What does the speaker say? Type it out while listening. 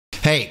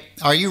Hey,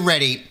 are you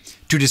ready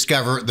to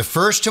discover the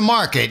first to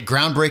market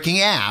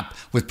groundbreaking app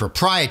with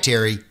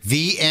proprietary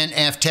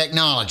VNF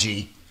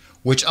technology,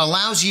 which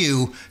allows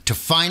you to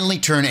finally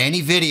turn any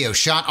video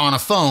shot on a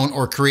phone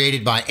or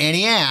created by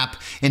any app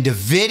into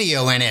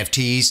video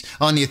NFTs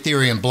on the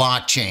Ethereum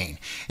blockchain?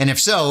 And if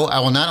so, I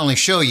will not only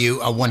show you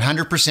a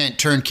 100%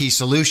 turnkey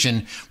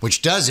solution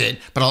which does it,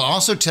 but I'll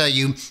also tell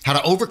you how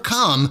to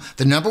overcome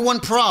the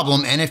 #1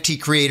 problem NFT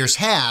creators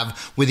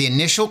have with the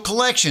initial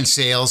collection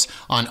sales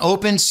on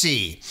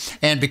OpenSea.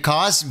 And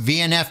because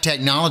VNF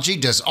technology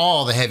does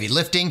all the heavy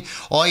lifting,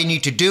 all you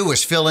need to do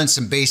is fill in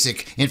some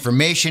basic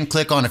information,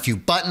 click on a few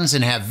buttons,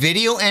 and have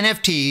video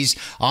NFTs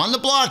on the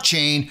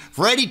blockchain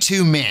ready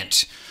to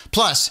mint.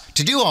 Plus,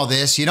 to do all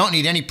this, you don't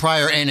need any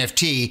prior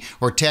NFT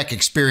or tech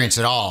experience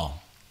at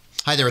all.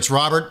 Hi there, it's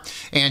Robert,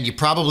 and you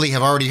probably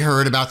have already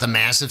heard about the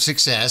massive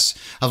success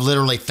of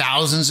literally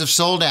thousands of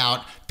sold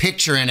out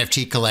picture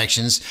NFT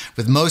collections,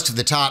 with most of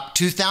the top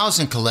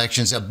 2,000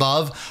 collections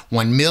above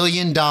 $1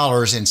 million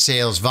in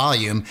sales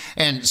volume,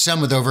 and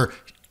some with over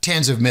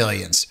tens of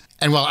millions.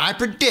 And while I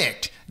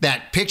predict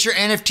that picture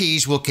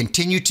NFTs will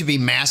continue to be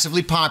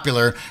massively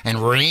popular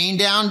and rain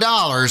down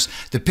dollars,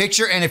 the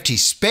picture NFT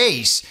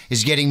space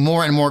is getting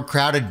more and more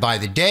crowded by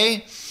the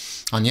day.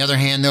 On the other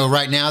hand, though,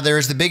 right now there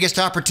is the biggest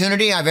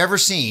opportunity I've ever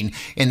seen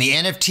in the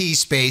NFT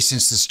space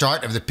since the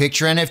start of the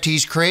picture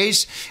NFTs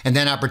craze, and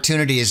that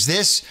opportunity is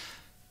this: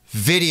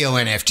 video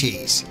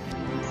NFTs.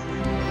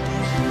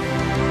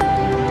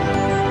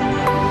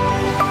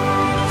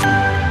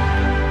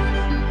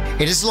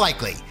 It is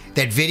likely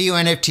that video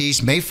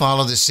NFTs may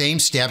follow the same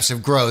steps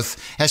of growth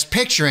as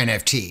picture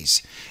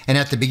NFTs. And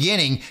at the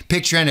beginning,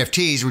 picture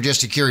NFTs were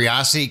just a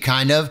curiosity,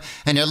 kind of,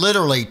 and it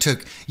literally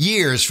took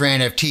years for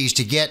NFTs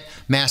to get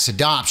mass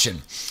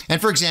adoption.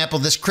 And for example,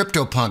 this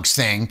CryptoPunks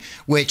thing,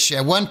 which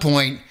at one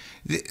point,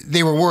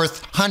 they were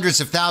worth hundreds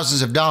of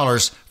thousands of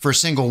dollars for a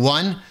single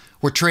one,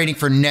 were trading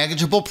for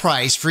negligible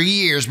price for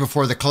years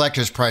before the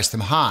collectors priced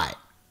them high.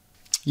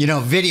 You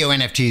know, video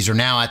NFTs are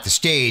now at the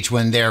stage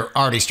when they're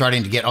already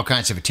starting to get all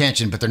kinds of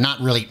attention, but they're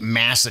not really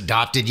mass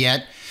adopted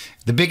yet.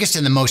 The biggest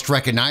and the most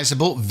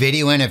recognizable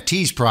video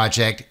NFTs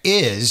project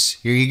is,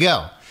 here you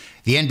go,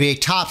 the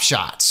NBA Top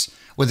Shots,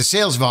 with a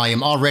sales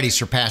volume already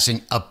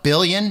surpassing $1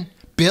 billion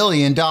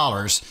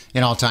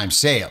in all-time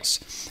sales.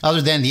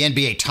 Other than the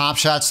NBA Top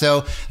Shots,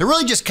 though, there are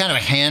really just kind of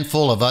a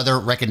handful of other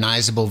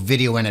recognizable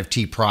video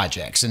NFT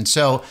projects. And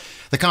so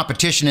the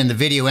competition in the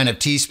video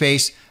NFT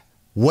space,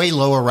 way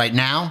lower right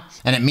now,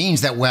 and it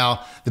means that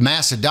while the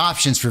mass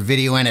adoptions for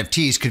video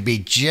NFTs could be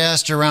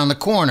just around the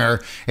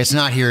corner, it's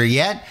not here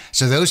yet.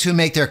 So those who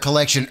make their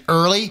collection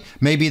early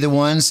may be the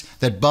ones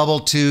that bubble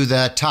to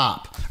the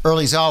top.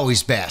 Early's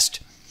always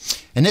best.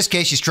 In this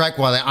case, you strike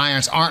while the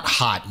irons aren't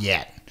hot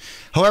yet.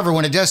 However,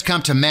 when it does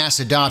come to mass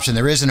adoption,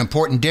 there is an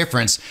important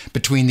difference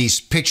between these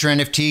picture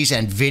NFTs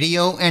and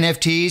video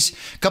NFTs.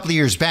 A couple of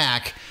years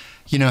back,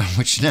 you know,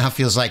 which now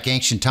feels like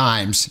ancient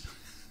times,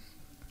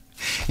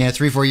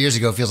 3-4 years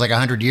ago feels like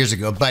 100 years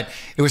ago, but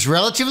it was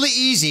relatively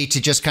easy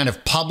to just kind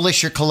of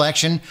publish your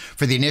collection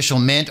for the initial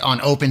mint on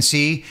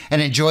OpenSea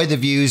and enjoy the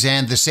views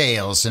and the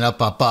sales and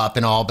up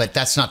and all, but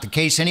that's not the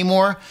case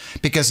anymore,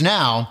 because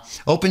now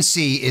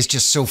OpenSea is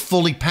just so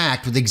fully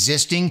packed with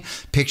existing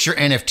picture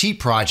NFT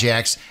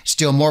projects.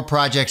 Still more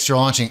projects are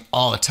launching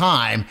all the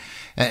time.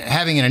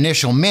 Having an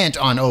initial mint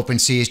on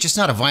OpenSea is just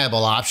not a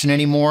viable option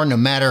anymore, no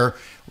matter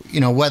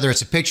whether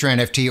it's a picture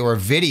NFT or a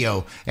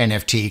video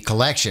NFT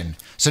collection.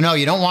 So no,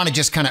 you don't want to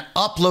just kind of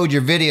upload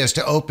your videos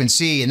to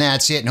OpenSea and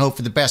that's it and hope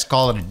for the best,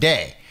 call it a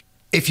day.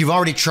 If you've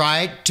already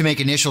tried to make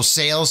initial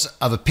sales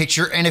of a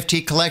picture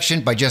NFT collection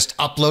by just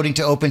uploading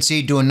to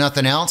OpenSea, doing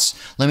nothing else,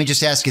 let me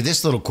just ask you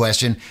this little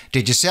question: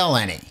 did you sell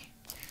any?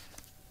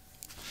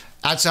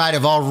 Outside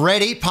of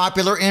already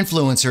popular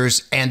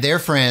influencers and their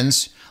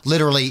friends,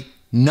 literally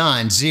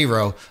none,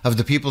 zero of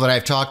the people that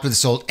I've talked with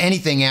sold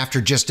anything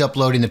after just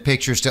uploading the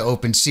pictures to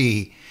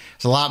OpenSea.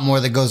 There's a lot more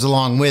that goes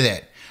along with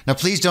it. Now,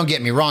 please don't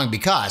get me wrong,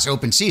 because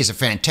OpenSea is a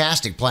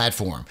fantastic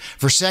platform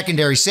for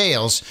secondary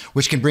sales,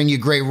 which can bring you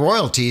great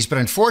royalties. But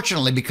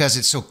unfortunately, because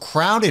it's so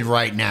crowded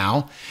right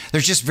now,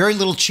 there's just very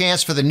little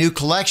chance for the new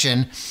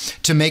collection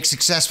to make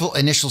successful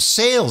initial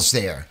sales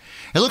there.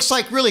 It looks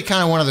like really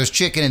kind of one of those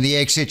chicken and the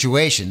egg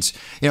situations.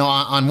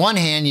 On one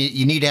hand,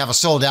 you need to have a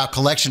sold out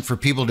collection for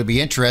people to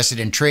be interested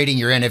in trading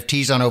your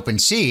NFTs on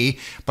OpenSea.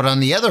 But on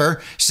the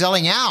other,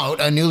 selling out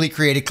a newly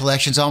created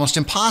collection is almost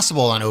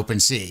impossible on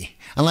OpenSea.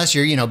 Unless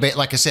you're,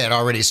 like I said,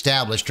 already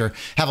established or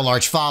have a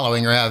large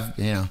following or have,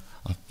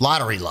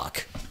 lottery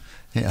luck.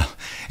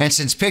 And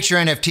since picture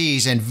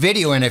NFTs and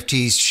video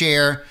NFTs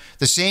share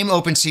the same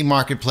OpenSea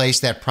marketplace,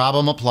 that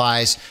problem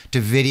applies to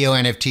video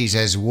NFTs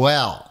as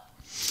well.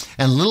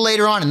 And a little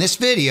later on in this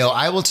video,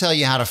 I will tell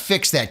you how to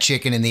fix that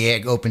chicken and the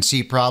egg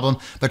OpenSea problem.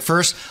 But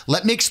first,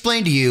 let me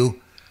explain to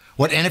you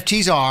what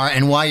NFTs are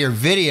and why your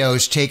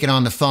videos taken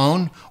on the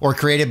phone or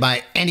created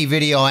by any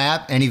video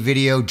app, any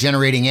video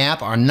generating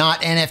app, are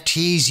not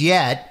NFTs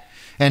yet,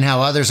 and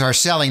how others are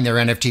selling their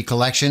NFT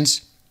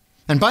collections.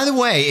 And by the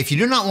way, if you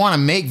do not want to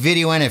make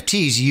video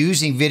NFTs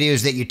using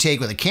videos that you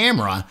take with a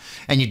camera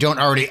and you don't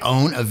already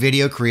own a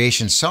video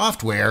creation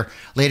software,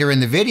 later in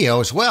the video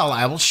as well,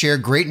 I will share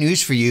great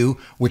news for you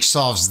which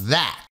solves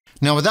that.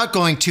 Now, without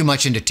going too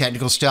much into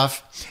technical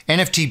stuff,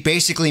 NFT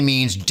basically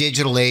means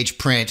digital age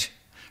print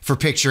for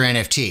picture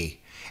NFT.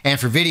 And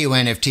for video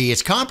NFT,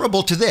 it's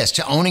comparable to this,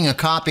 to owning a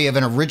copy of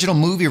an original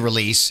movie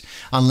release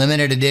on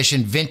limited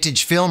edition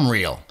vintage film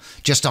reel,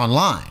 just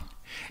online.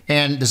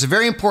 And there's a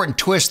very important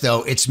twist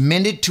though, it's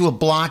minted to a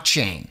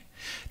blockchain.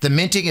 The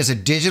minting is a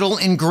digital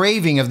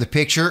engraving of the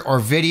picture or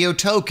video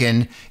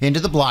token into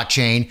the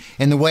blockchain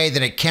in the way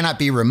that it cannot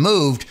be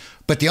removed,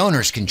 but the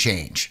owners can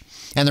change.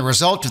 And the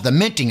result of the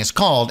minting is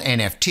called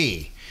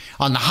NFT.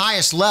 On the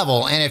highest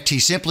level,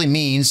 NFT simply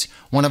means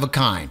one of a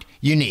kind,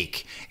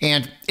 unique.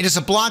 And it is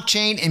a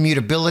blockchain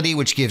immutability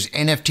which gives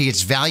NFT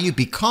its value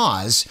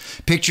because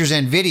pictures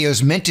and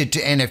videos minted to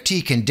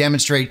NFT can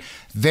demonstrate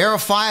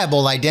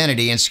verifiable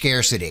identity and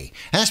scarcity.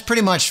 And that's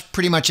pretty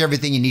much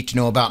everything you need to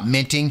know about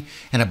minting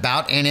and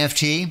about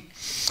NFT.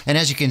 And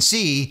as you can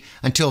see,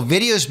 until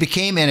videos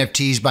became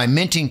NFTs by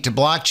minting to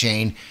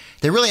blockchain,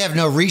 they really have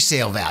no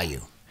resale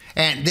value.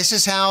 And this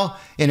is how,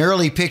 in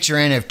early picture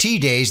NFT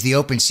days, the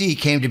OpenSea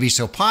came to be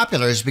so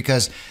popular, is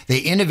because they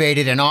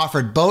innovated and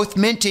offered both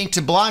minting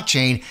to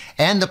blockchain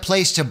and the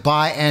place to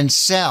buy and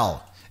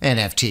sell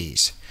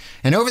NFTs.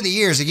 And over the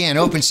years, again,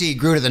 OpenSea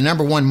grew to the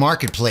 #1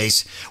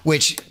 marketplace,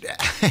 which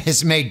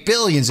has made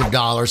billions of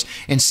dollars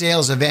in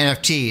sales of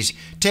NFTs.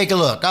 Take a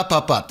look,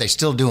 up, they're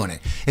still doing it.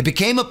 It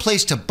became a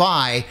place to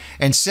buy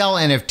and sell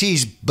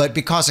NFTs, but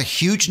because a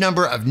huge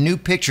number of new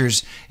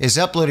pictures is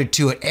uploaded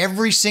to it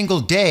every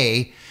single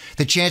day,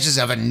 the chances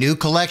of a new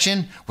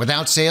collection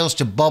without sales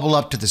to bubble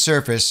up to the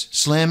surface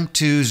slim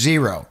to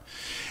zero.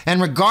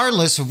 And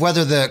regardless of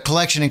whether the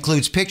collection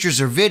includes pictures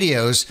or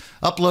videos,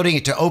 uploading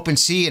it to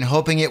OpenSea and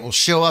hoping it will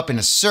show up in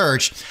a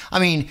search, I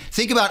mean,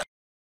 think about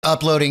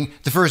uploading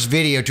the first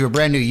video to a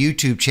brand new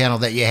YouTube channel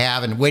that you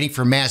have and waiting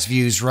for mass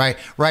views right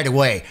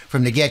away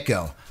from the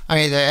get-go. I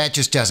mean, that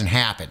just doesn't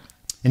happen.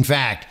 In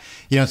fact,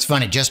 you know, it's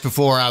funny, just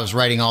before I was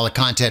writing all the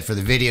content for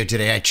the video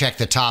today, I checked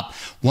the top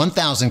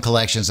 1,000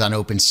 collections on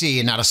OpenSea,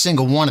 and not a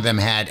single one of them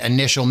had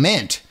initial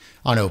mint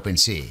on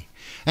OpenSea.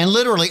 And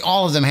literally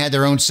all of them had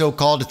their own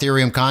so-called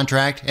Ethereum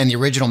contract, and the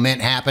original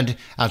mint happened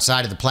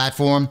outside of the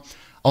platform.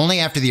 Only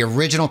after the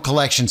original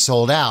collection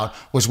sold out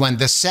was when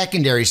the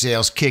secondary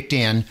sales kicked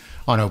in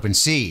on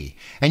OpenSea.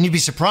 And you'd be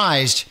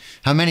surprised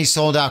how many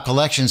sold out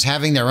collections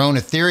having their own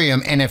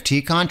Ethereum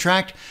NFT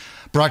contract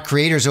brought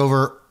creators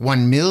over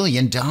 $1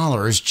 million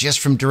just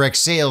from direct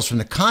sales from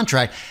the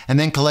contract, and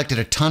then collected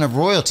a ton of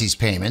royalties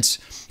payments,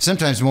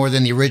 sometimes more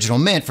than the original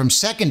mint, from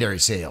secondary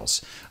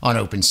sales on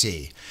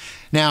OpenSea.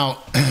 Now,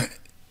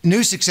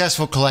 new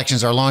successful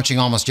collections are launching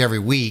almost every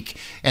week,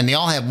 and they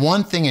all have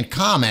one thing in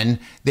common: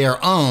 their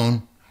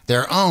own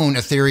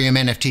Ethereum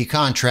NFT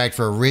contract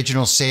for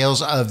original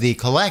sales of the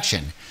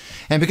collection.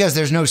 And because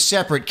there's no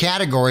separate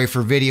category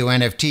for video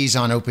NFTs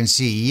on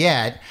OpenSea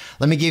yet,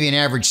 let me give you an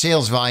average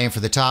sales volume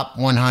for the top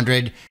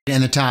 100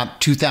 and the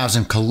top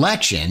 2,000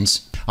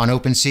 collections on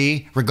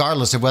OpenSea,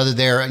 regardless of whether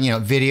they're,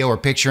 video or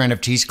picture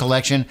NFTs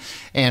collection,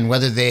 and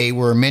whether they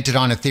were minted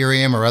on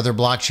Ethereum or other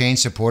blockchains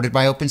supported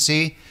by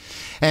OpenSea.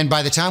 And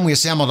by the time we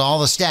assembled all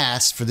the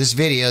stats for this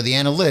video, the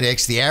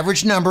analytics, the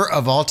average number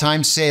of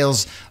all-time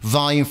sales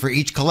volume for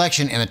each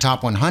collection in the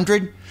top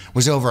 100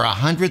 was over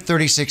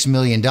 $136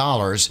 million,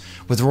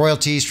 with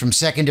royalties from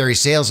secondary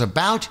sales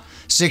about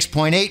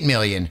 $6.8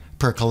 million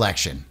per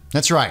collection.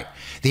 That's right.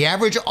 The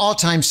average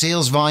all-time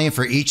sales volume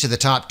for each of the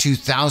top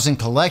 2,000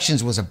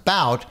 collections was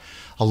about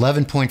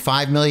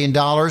 $11.5 million,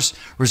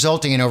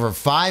 resulting in over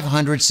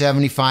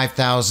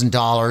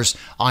 $575,000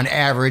 on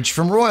average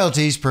from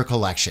royalties per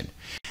collection.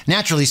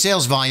 Naturally,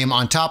 sales volume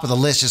on top of the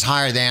list is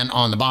higher than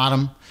on the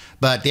bottom,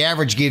 but the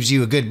average gives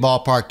you a good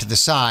ballpark to the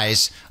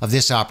size of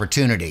this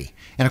opportunity.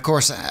 And of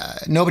course,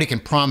 nobody can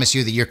promise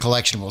you that your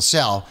collection will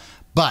sell,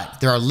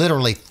 but there are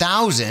literally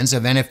thousands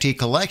of NFT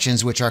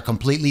collections which are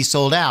completely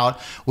sold out,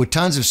 with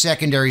tons of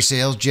secondary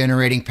sales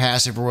generating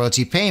passive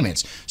royalty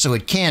payments. So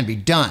it can be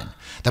done.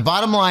 The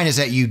bottom line is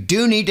that you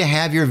do need to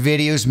have your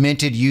videos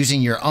minted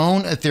using your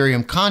own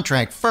Ethereum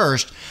contract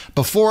first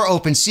before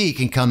OpenSea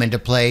can come into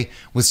play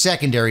with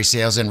secondary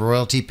sales and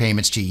royalty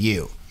payments to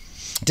you.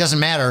 It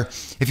doesn't matter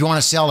if you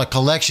want to sell a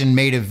collection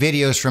made of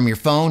videos from your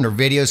phone or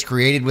videos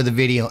created with a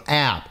video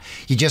app.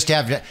 You just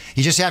have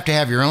to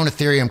have your own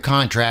Ethereum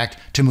contract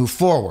to move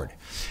forward.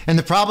 And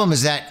the problem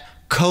is that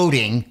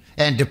coding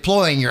and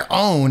deploying your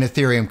own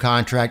Ethereum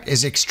contract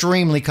is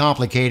extremely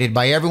complicated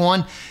by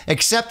everyone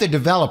except the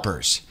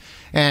developers.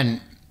 And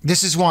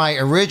this is why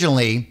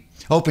originally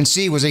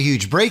OpenSea was a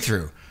huge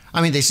breakthrough.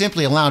 I mean, they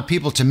simply allowed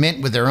people to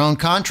mint with their own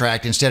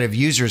contract instead of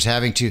users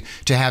having to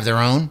have their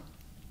own.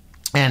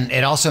 And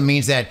it also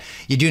means that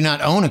you do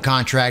not own a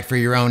contract for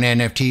your own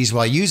NFTs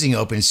while using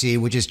OpenSea,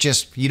 which is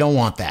just, you don't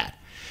want that.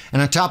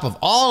 And on top of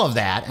all of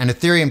that, an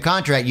Ethereum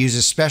contract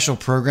uses special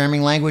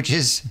programming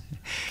languages.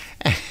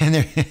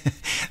 And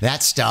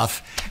that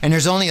stuff. And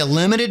there's only a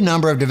limited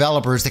number of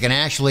developers that can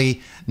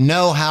actually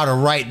know how to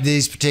write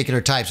these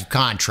particular types of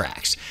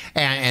contracts.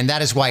 And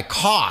that is why it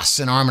costs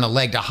an arm and a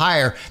leg to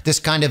hire this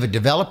kind of a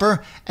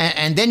developer.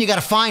 And then you got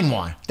to find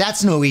one.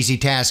 That's no easy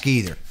task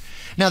either.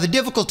 Now, the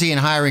difficulty in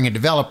hiring a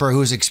developer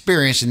who is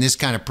experienced in this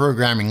kind of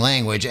programming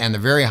language and the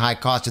very high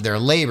cost of their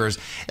labors,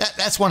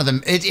 that's one of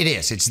them. It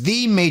is. It's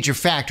the major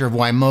factor of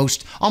why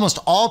almost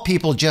all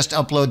people just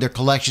upload their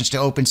collections to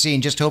OpenSea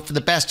and just hope for the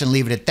best and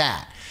leave it at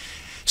that.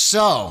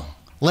 So,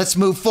 let's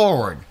move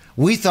forward.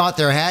 We thought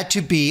there had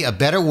to be a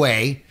better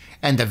way,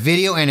 and the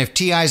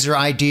VideoNFTizer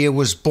idea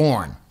was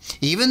born.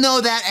 Even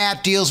though that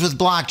app deals with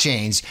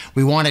blockchains,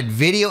 we wanted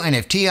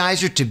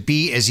VideoNFTizer to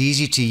be as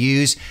easy to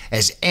use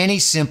as any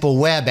simple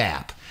web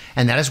app.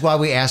 And that is why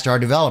we asked our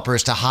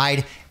developers to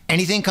hide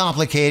anything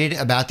complicated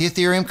about the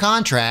Ethereum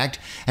contract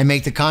and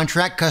make the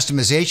contract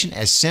customization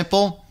as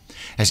simple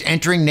as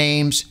entering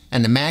names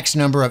and the max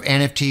number of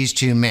NFTs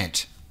to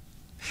mint.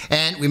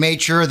 And we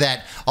made sure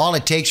that all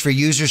it takes for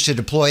users to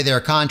deploy their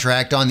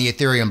contract on the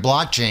Ethereum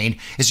blockchain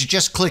is to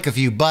just click a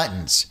few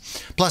buttons.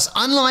 Plus,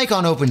 unlike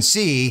on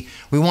OpenSea,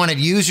 we wanted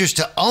users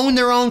to own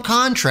their own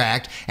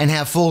contract and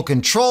have full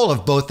control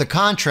of both the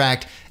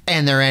contract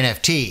and their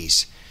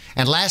NFTs.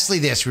 And lastly,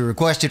 we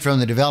requested from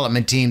the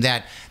development team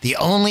that the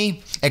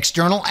only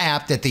external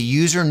app that the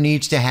user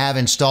needs to have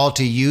installed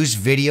to use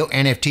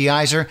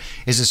VideoNFTizer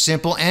is a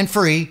simple and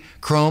free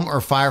Chrome or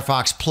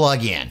Firefox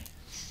plugin.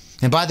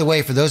 And by the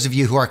way, for those of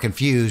you who are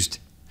confused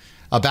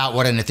about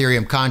what an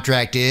Ethereum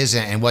contract is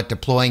and what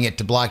deploying it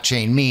to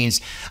blockchain means,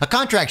 a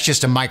contract's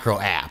just a micro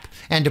app,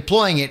 and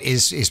deploying it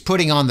is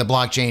putting on the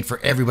blockchain for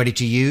everybody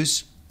to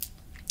use.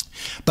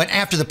 But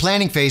after the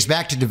planning phase,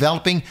 back to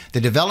developing,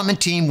 the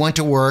development team went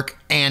to work,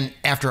 and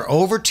after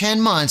over 10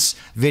 months,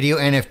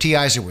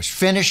 VideoNFTizer was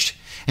finished.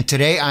 And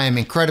today I am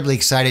incredibly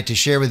excited to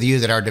share with you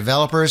that our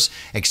developers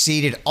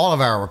exceeded all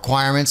of our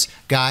requirements.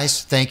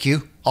 Guys, thank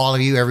you. All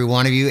of you, every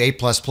one of you, A++.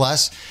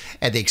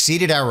 And they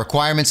exceeded our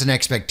requirements and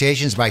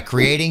expectations by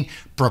creating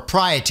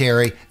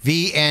proprietary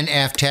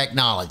VNF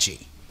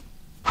technology.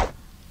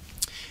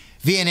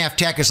 VNF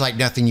tech is like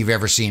nothing you've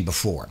ever seen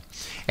before.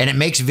 And it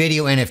makes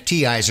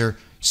VideoNFTizer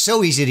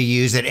so easy to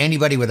use that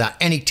anybody without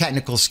any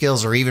technical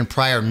skills or even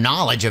prior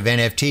knowledge of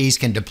NFTs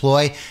can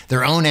deploy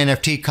their own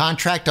NFT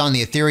contract on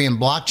the Ethereum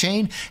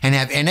blockchain and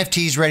have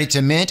NFTs ready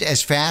to mint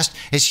as fast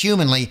as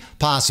humanly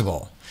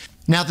possible.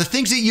 Now, the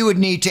things that you would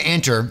need to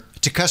enter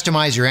to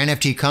customize your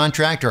NFT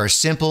contract are as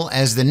simple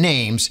as the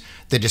names,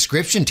 the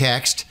description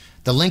text,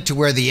 the link to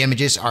where the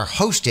images are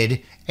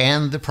hosted,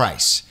 and the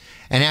price.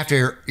 And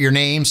after your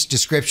names,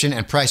 description,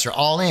 and price are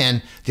all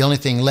in, the only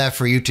thing left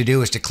for you to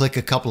do is to click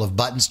a couple of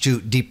buttons to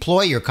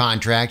deploy your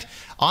contract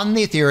on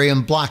the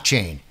Ethereum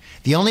blockchain.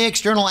 The only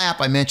external app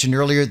I mentioned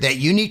earlier that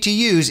you need to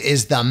use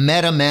is the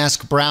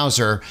MetaMask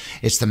browser.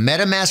 It's the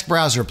MetaMask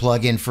browser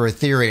plugin for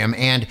Ethereum,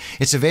 and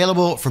it's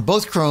available for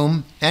both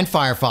Chrome and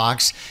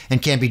Firefox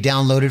and can be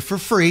downloaded for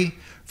free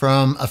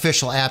from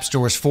official app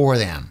stores for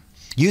them.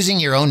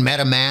 Using your own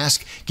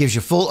MetaMask gives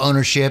you full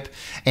ownership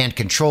and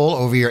control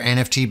over your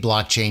NFT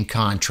blockchain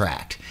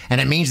contract.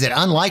 And it means that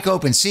unlike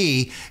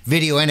OpenSea,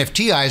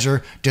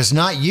 VideoNFTizer does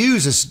not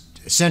use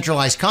a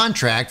centralized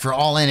contract for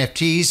all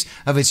NFTs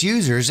of its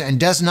users and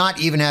does not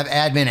even have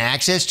admin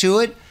access to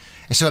it.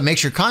 And so it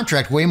makes your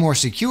contract way more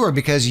secure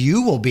because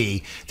you will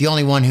be the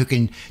only one who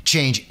can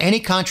change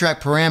any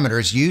contract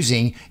parameters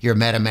using your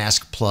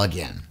MetaMask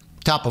plugin.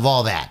 Top of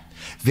all that,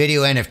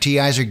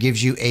 VideoNFTizer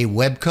gives you a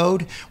web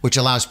code, which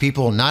allows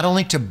people not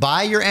only to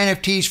buy your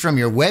NFTs from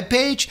your web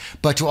page,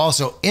 but to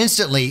also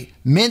instantly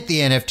mint the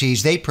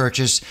NFTs they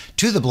purchase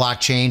to the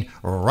blockchain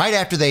right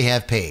after they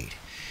have paid.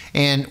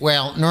 And,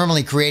 well,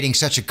 normally creating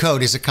such a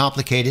code is a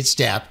complicated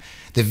step.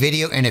 The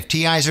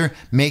VideoNFTizer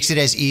makes it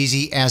as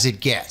easy as it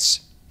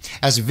gets.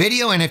 As a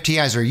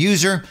VideoNFTizer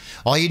user,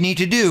 all you need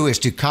to do is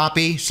to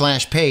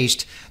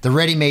copy/paste the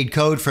ready-made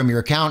code from your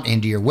account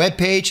into your web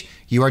page.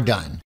 You are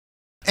done.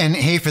 And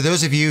hey, for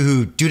those of you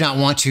who do not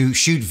want to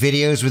shoot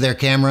videos with their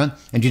camera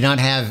and do not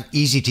have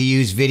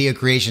easy-to-use video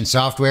creation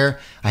software,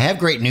 I have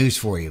great news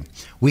for you.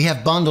 We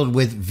have bundled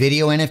with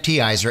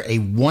VideoNFTizer a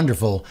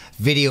wonderful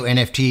video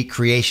NFT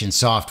creation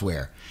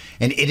software.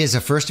 And it is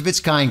a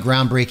first-of-its-kind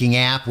groundbreaking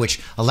app which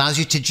allows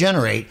you to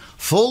generate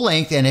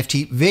full-length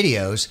NFT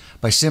videos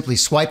by simply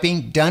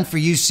swiping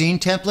done-for-you scene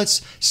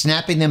templates,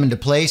 snapping them into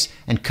place,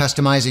 and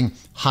customizing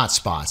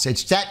hotspots.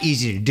 It's that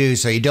easy to do,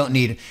 so you don't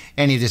need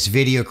any of this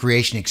video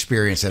creation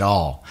experience at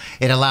all.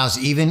 It allows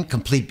even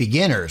complete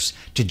beginners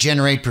to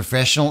generate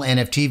professional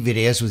NFT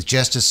videos with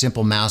just a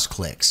simple mouse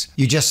clicks.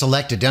 You just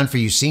select a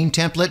done-for-you scene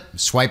template,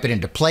 swipe it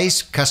into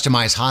place,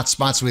 customize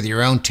hotspots with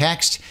your own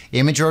text,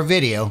 image, or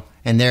video,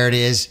 and there it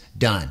is,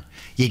 done.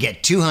 You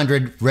get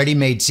 200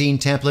 ready-made scene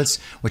templates,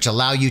 which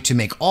allow you to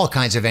make all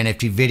kinds of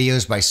NFT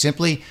videos by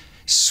simply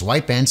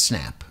swipe and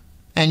snap.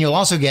 And you'll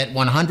also get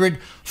 100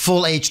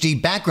 full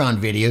HD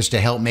background videos to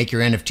help make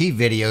your NFT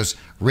videos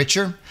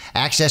richer,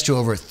 access to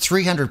over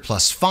 300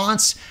 plus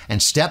fonts,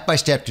 and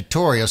step-by-step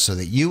tutorials so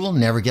that you will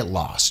never get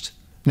lost.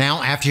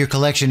 Now, after your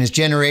collection is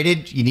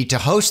generated, you need to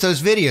host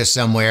those videos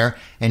somewhere,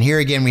 and here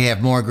again we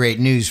have more great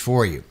news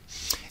for you.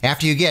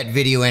 After you get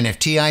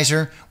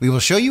VideoNFTizer, we will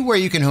show you where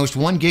you can host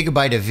 1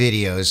 gigabyte of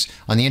videos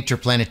on the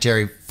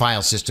interplanetary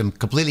file system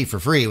completely for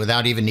free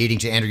without even needing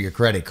to enter your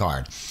credit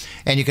card.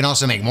 And you can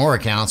also make more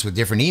accounts with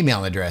different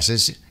email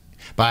addresses,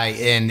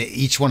 and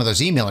each one of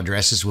those email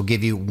addresses will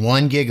give you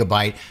 1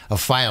 gigabyte of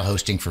file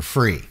hosting for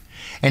free.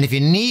 And if you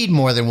need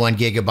more than 1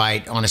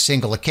 gigabyte on a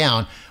single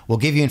account, we'll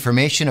give you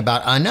information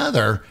about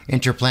another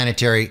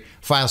interplanetary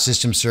file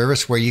system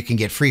service where you can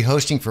get free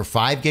hosting for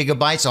 5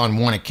 gigabytes on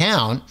one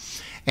account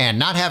and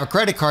not have a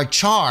credit card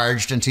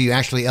charged until you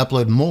actually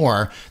upload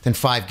more than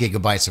 5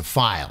 gigabytes of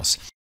files.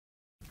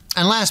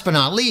 And last but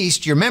not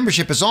least, your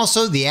membership is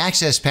also the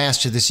access pass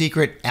to the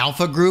secret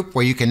alpha group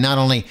where you can not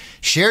only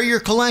share your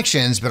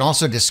collections, but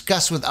also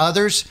discuss with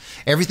others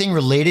everything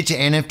related to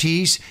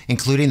NFTs,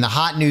 including the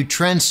hot new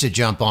trends to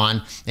jump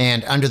on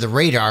and under the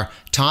radar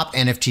top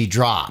NFT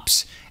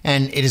drops.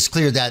 And it is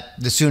clear that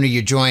the sooner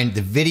you join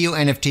the video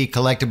NFT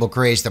collectible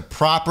craze the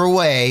proper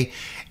way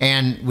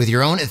and with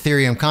your own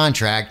Ethereum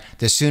contract,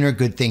 the sooner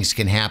good things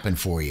can happen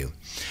for you.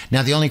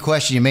 Now, the only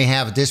question you may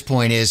have at this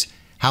point is,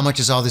 how much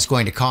is all this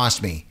going to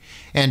cost me?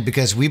 And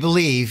because we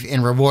believe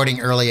in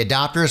rewarding early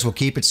adopters, we'll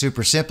keep it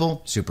super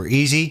simple, super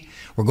easy.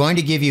 We're going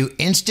to give you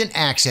instant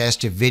access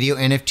to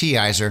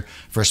VideoNFTizer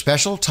for a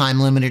special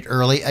time-limited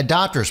early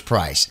adopters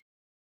price.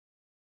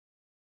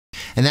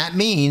 And that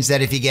means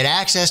that if you get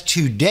access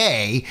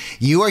today,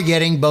 you are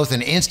getting both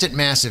an instant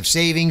massive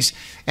savings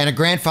and a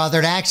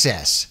grandfathered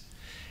access.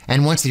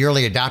 And once the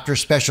early adopter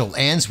special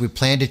ends, we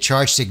plan to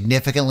charge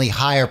significantly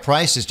higher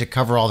prices to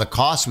cover all the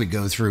costs we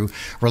go through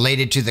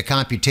related to the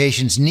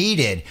computations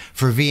needed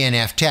for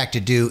VNF Tech to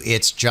do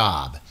its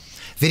job.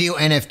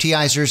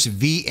 VideoNFTizer's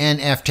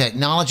VNF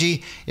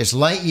technology is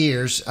light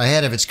years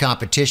ahead of its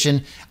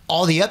competition.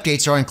 All the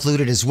updates are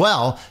included as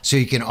well, so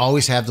you can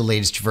always have the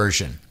latest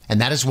version.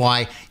 And that is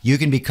why you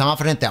can be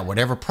confident that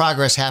whatever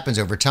progress happens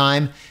over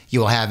time, you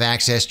will have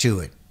access to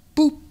it.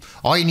 Boop.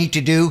 All you need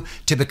to do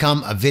to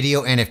become a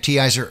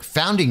VideoNFTizer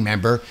founding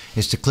member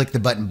is to click the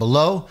button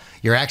below.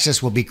 Your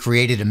access will be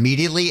created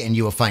immediately and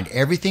you will find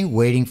everything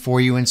waiting for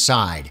you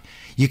inside.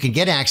 You can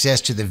get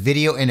access to the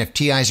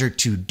VideoNFTizer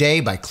today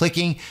by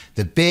clicking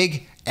the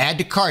big Add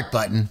to Cart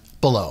button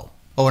below.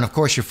 Oh, and of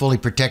course, you're fully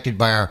protected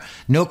by our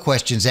no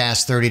questions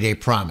asked 30-day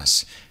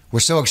promise. We're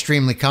so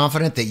extremely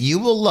confident that you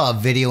will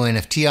love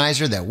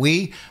VideoNFTizer that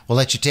we will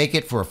let you take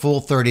it for a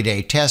full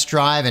 30-day test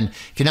drive. And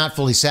if you're not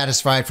fully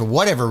satisfied for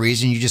whatever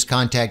reason, you just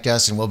contact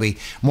us and we'll be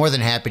more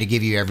than happy to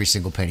give you every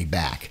single penny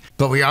back.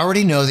 But we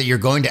already know that you're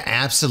going to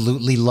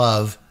absolutely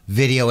love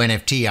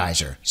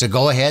VideoNFTizer. So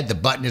go ahead, the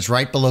button is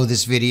right below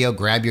this video.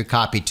 Grab your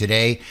copy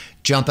today,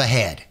 jump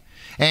ahead.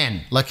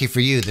 And lucky for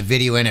you, the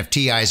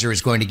VideoNFTizer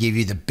is going to give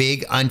you the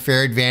big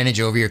unfair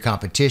advantage over your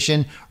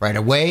competition right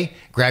away.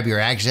 Grab your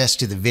access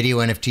to the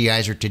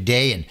VideoNFTizer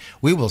today, and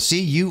we will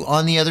see you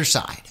on the other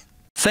side.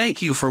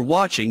 Thank you for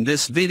watching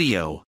this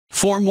video.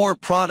 For more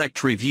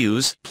product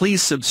reviews,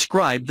 please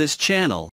subscribe this channel.